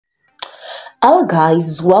Hello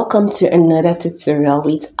guys, welcome to another tutorial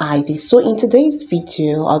with Ivy. So in today's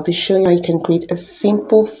video, I'll be showing how you can create a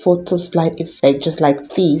simple photo slide effect just like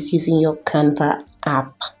this using your Canva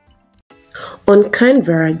app. On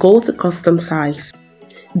Canva, go to custom size,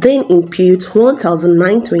 then input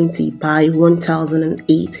 1920 by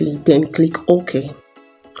 1080, then click OK.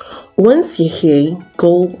 Once you're here,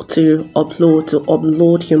 go to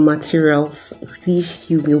upload your materials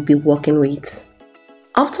which you will be working with.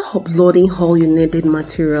 After uploading all your needed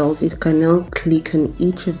materials, you can now click on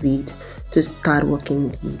each of it to start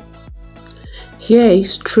working with it. Here,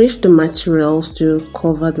 stretch the materials to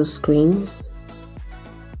cover the screen.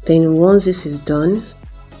 Then once this is done,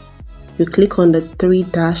 you click on the 3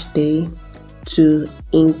 dash there to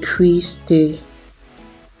increase the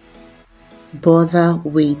border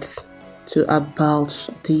width to about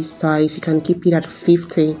this size. You can keep it at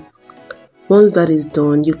 50. Once that is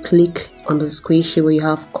done, you click on the square shape where you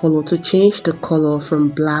have color to change the color from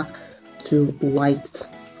black to white.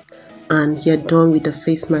 And you're done with the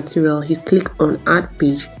face material. You click on add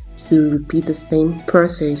page to repeat the same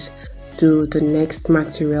process to the next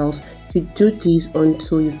materials. You do this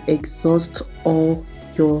until you've exhausted all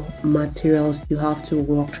your materials you have to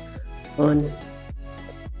work on.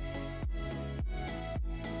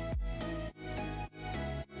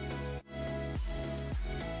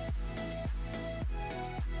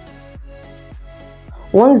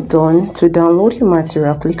 Once done, to download your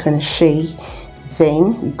material, click on share,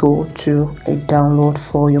 then you go to a download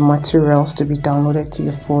for your materials to be downloaded to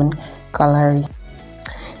your phone gallery.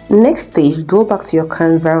 Next stage, go back to your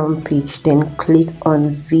Canva home page, then click on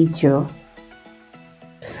video.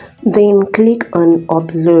 Then click on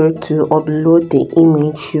upload to upload the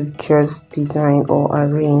image you've just designed or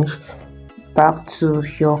arranged back to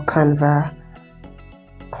your Canva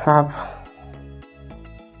app.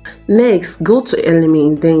 Next, go to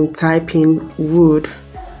element, then type in wood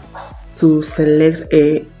to select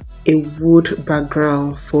a wood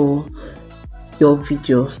background for your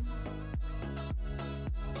video.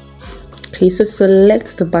 Okay, so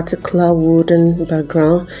select the particular wooden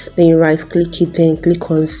background, then you right click it, then click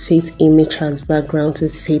on set image as background to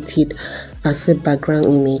set it as a background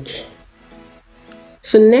image.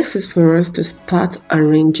 So next is for us to start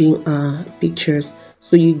arranging our pictures.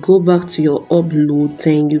 So you go back to your upload,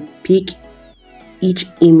 then you pick each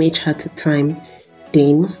image at a time,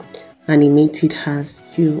 then animate it as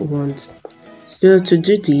you want. So to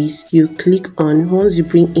do this, you click on, once you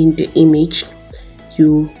bring in the image,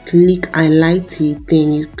 you click highlight it,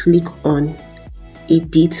 then you click on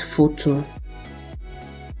edit photo.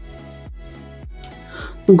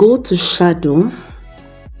 Go to shadow,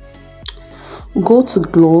 go to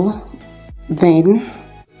glow, then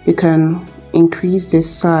you can increase the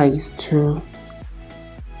size to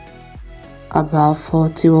about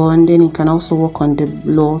 41, then you can also work on the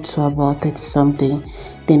blow to about 30 something,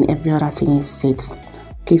 then every other thing is set.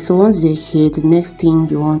 Okay, so once you're here, the next thing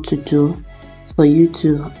you want to do is for you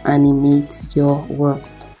to animate your work.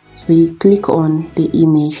 So you click on the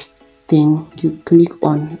image, then you click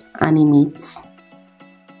on animate.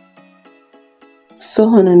 So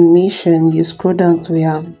on animation, you scroll down to we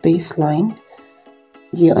have baseline.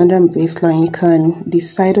 Here under baseline, you can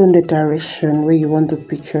decide on the direction where you want the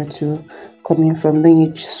picture to coming from, then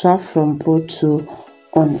you swap from both to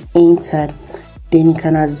on entered, then you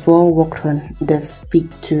can as well work on the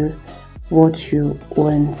speed to what you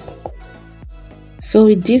want. So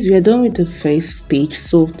with this, we are done with the first page.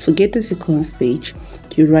 So to get the second page,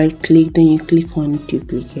 you right click, then you click on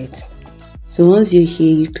duplicate. So once you're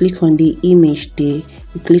here, you click on the image there,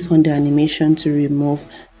 you click on the animation to remove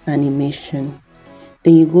animation.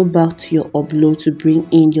 Then you go back to your upload to bring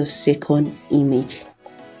in your second image.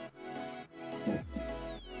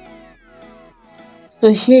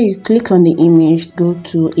 So here you click on the image, go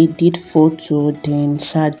to edit photo, then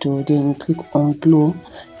shadow, then click on glow.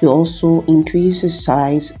 You also increase the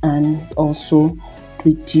size and also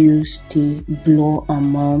reduce the blow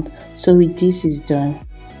amount. So with this is done.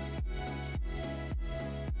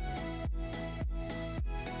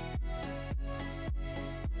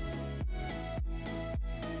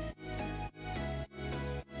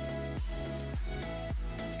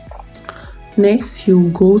 Next, you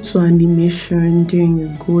go to animation, then you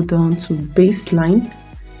go down to baseline.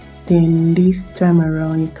 Then this time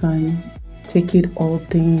around, you can take it up,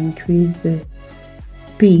 then increase the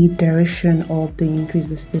speed, direction up, then increase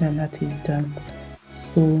the speed, and that is done.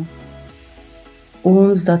 So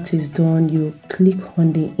once that is done, you click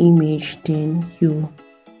on the image, then you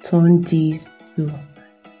turn this to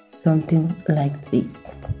something like this.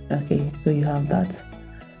 Okay, so you have that,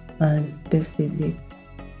 and this is it.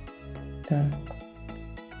 Done.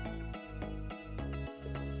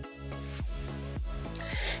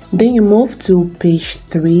 Then you move to page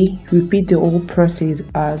 3, repeat the whole process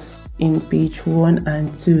as in page 1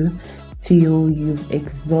 and 2 till you've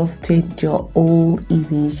exhausted your whole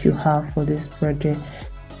image you have for this project.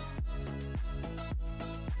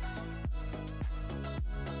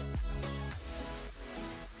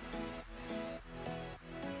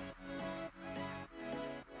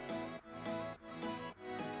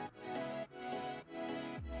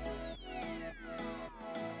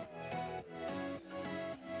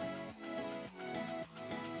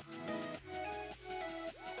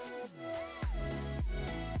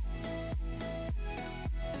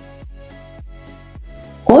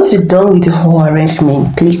 Once you're done with the whole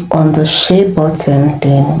arrangement, click on the share button,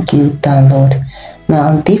 then you download.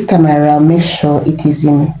 Now this time around, make sure it is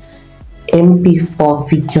in MP4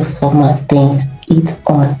 video format, then hit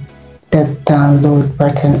on the download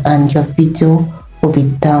button and your video will be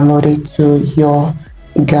downloaded to your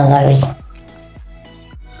gallery.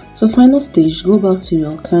 So final stage, go back to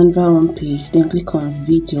your Canva home page, then click on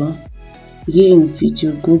video. Here in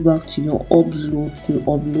video, go back to your upload to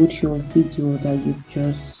upload your video that you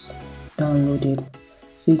just downloaded.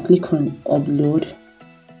 So you click on upload,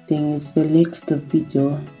 then you select the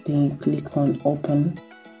video, then you click on open,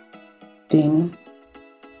 then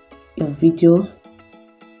your video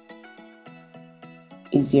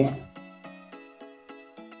is here.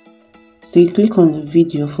 So you click on the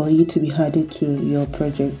video for it to be added to your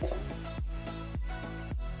project.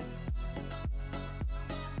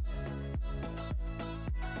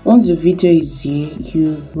 Once the video is here,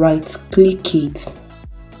 you right click it,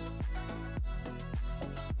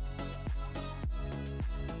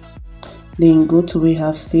 then go to where you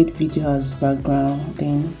have saved video as background,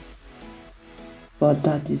 then for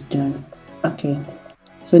that is done. Okay,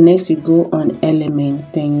 so next you go on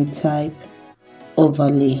element, then you type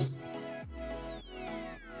overlay.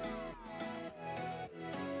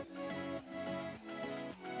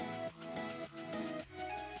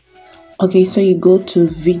 Okay, so you go to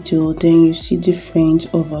video, then you see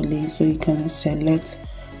different overlays, so you can select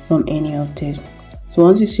from any of this. So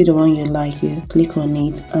once you see the one you like, you click on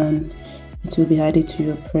it and it will be added to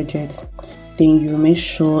your project. Then you make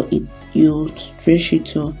sure you stretch it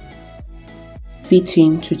to fit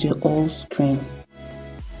into the whole screen.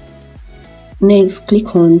 Next,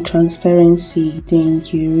 click on transparency, then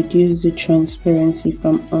you reduce the transparency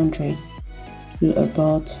from 100 to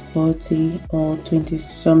about 40 or 20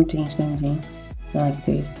 something like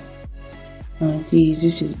this. And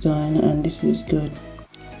this is done and this is good.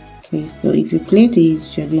 Okay, so if you play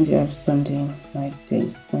this, you're going to have something like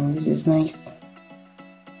this, and this is nice.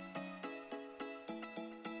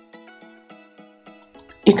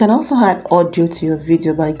 You can also add audio to your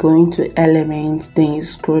video by going to elements, then you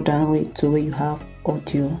scroll down to where you have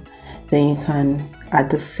audio. Then you can, at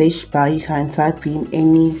the search bar, you can type in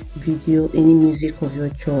any video, any music of your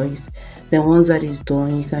choice. Then once that is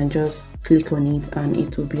done, you can just click on it and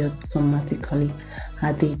it will be automatically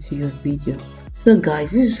added to your video. So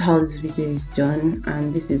guys, this is how this video is done,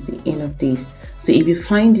 and this is the end of this. So if you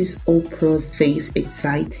find this whole process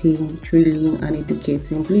exciting, thrilling and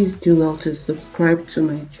educating, please do well to subscribe to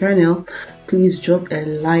my channel. Please drop a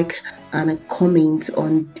like and a comment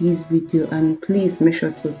on this video, and please make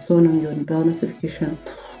sure to turn on your bell notification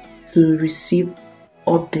to receive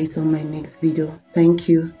updates on my next video. Thank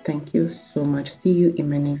you so much. See you in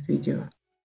my next video.